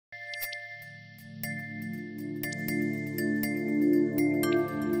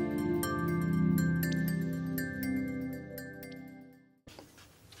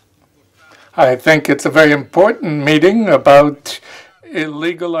I think it's a very important meeting about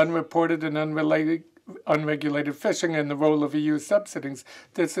illegal, unreported, and unregulated fishing and the role of EU subsidies.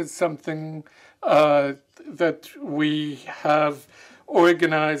 This is something that we have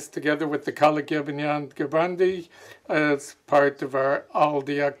organized together with the colleague Gebrandi as part of our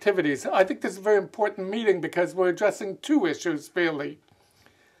ALDE activities. I think this is a very important meeting because we're addressing two issues, really.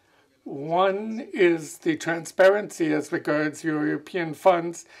 One is the transparency as regards European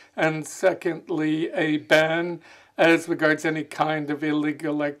funds, and secondly, a ban as regards any kind of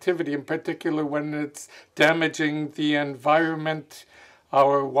illegal activity, in particular when it's damaging the environment,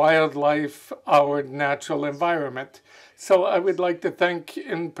 our wildlife, our natural environment. So I would like to thank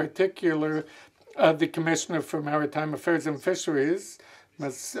in particular the Commissioner for Maritime Affairs and Fisheries,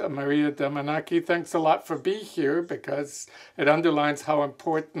 Ms. Maria Damanaki. Thanks a lot for being here because it underlines how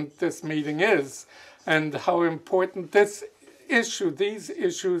important this meeting is and how important these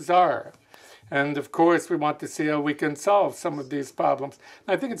issues are. And of course, we want to see how we can solve some of these problems.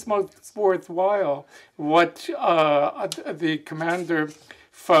 And I think it's most worthwhile what the commander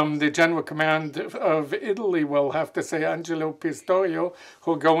from the General Command of Italy will have to say, Angelo Pistorio,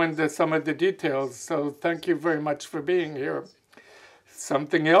 who'll go into some of the details. So thank you very much for being here.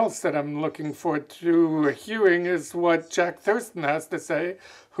 Something else that I'm looking forward to hearing is what Jack Thurston has to say,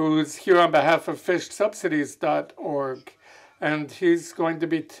 who's here on behalf of fishsubsidies.org. And he's going to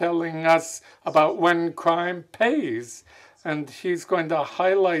be telling us about when crime pays. And he's going to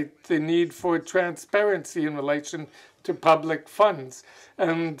highlight the need for transparency in relation to public funds.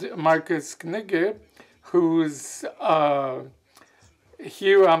 And Marcus Knigge, who's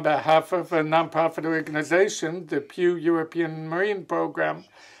here on behalf of a nonprofit organization, the Pew European Marine Program.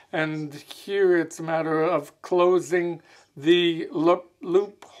 And here it's a matter of closing the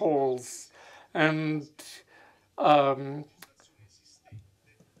loopholes. And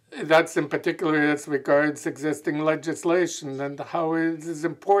that's in particular as regards existing legislation and how it is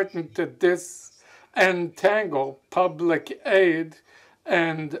important to disentangle public aid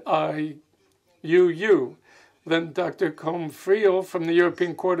and IUU. Then Dr. Comfriel from the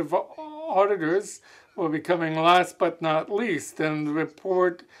European Court of Auditors will be coming last but not least and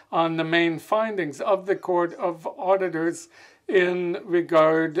report on the main findings of the Court of Auditors in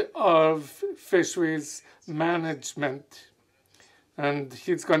regard of fisheries management. And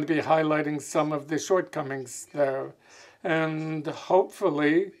he's going to be highlighting some of the shortcomings there. And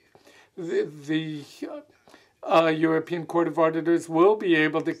hopefully the European Court of Auditors will be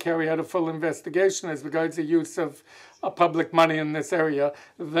able to carry out a full investigation as regards the use of public money in this area.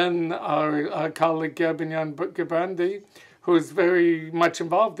 Then our colleague Gebrandi, who's very much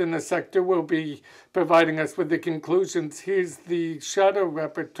involved in the sector, will be providing us with the conclusions. He's the shadow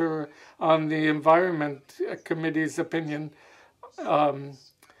rapporteur on the Environment Committee's opinion.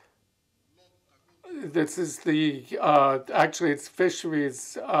 This is the, actually it's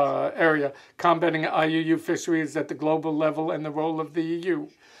fisheries area, combating IUU fisheries at the global level and the role of the EU.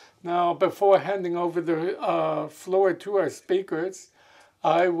 Now, before handing over the floor to our speakers,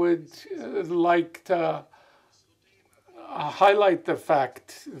 I would like to highlight the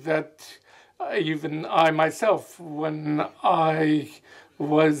fact that even I myself, when I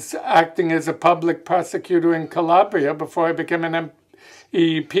was acting as a public prosecutor in Calabria before I became an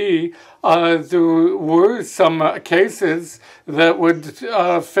MEP, there were some cases that would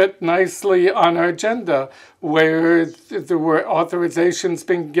fit nicely on our agenda, where there were authorizations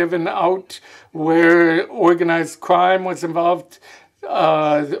being given out, where organized crime was involved.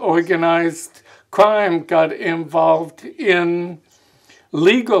 Organized crime got involved in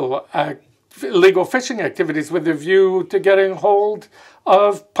legal fishing activities with a view to getting hold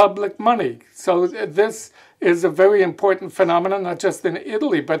of public money. So this is a very important phenomenon, not just in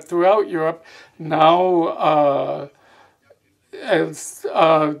Italy, but throughout Europe. Now, as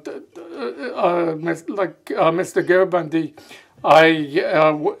like Mr. Gerbandi,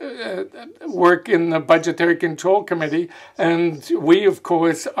 I work in the Budgetary Control Committee, and we, of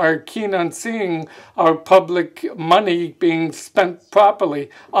course, are keen on seeing our public money being spent properly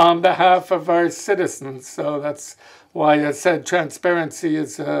on behalf of our citizens. So that's why I said transparency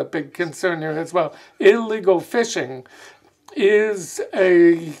is a big concern here as well. Illegal fishing is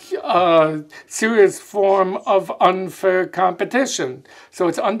a serious form of unfair competition. So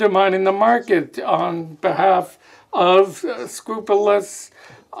it's undermining the market on behalf of scrupulous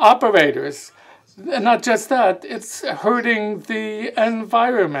operators. not just that, it's hurting the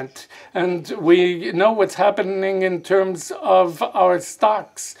environment. And we know what's happening in terms of our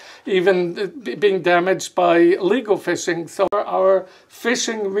stocks, even being damaged by illegal fishing. So our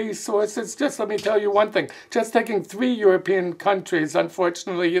fishing resources, just let me tell you one thing, just taking 3 European countries,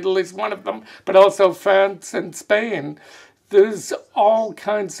 unfortunately Italy is one of them, but also France and Spain, there's all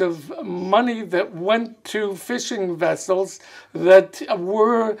kinds of money that went to fishing vessels that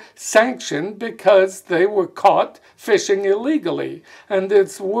were sanctioned because they were caught fishing illegally. And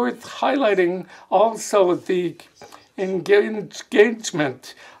it's worth highlighting also the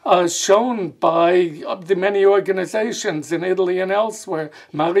engagement shown by the many organizations in Italy and elsewhere.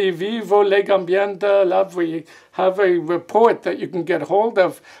 Mare Vivo, Legambiente, Love, we have a report that you can get hold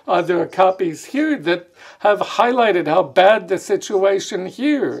of. There are copies here that have highlighted how bad the situation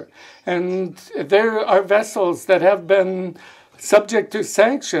here. And there are vessels that have been subject to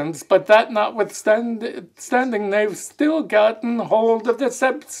sanctions, but that notwithstanding, they've still gotten hold of the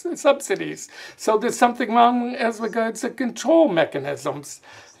subsidies. So there's something wrong as regards to control mechanisms,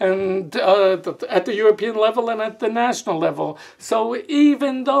 and at the European level and at the national level. So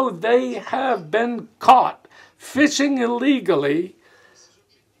even though they have been caught fishing illegally,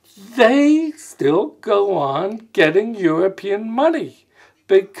 they still go on getting European money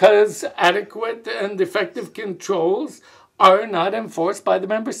because adequate and effective controls are not enforced by the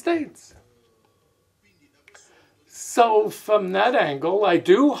member states. So from that angle, I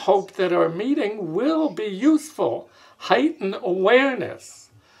do hope that our meeting will be useful, heighten awareness,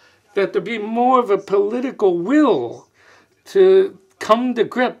 that there be more of a political will to come to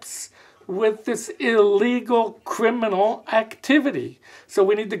grips with this illegal criminal activity. So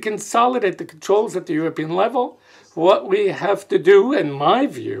we need to consolidate the controls at the European level. What we have to do, in my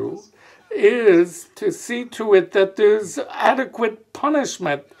view, is to see to it that there's adequate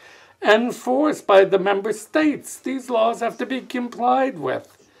punishment enforced by the member states. These laws have to be complied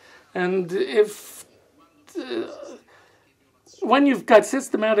with. And if when you've got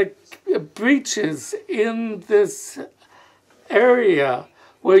systematic breaches in this area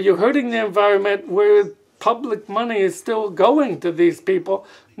where you're hurting the environment, where public money is still going to these people,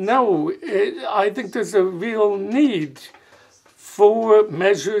 no, I think there's a real need for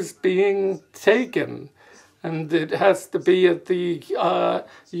measures being taken. And it has to be at the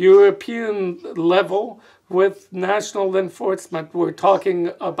European level with national enforcement. We're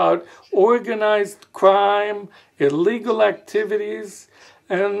talking about organized crime, illegal activities,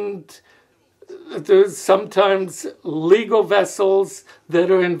 and there's sometimes legal vessels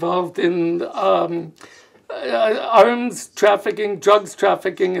that are involved in arms trafficking, drugs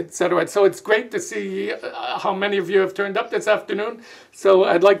trafficking, etc. So it's great to see how many of you have turned up this afternoon. So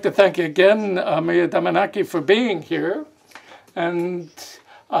I'd like to thank you again, Maria Damanaki, for being here. And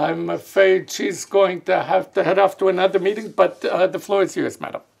I'm afraid she's going to have to head off to another meeting, but the floor is yours,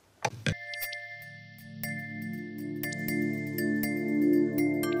 madam.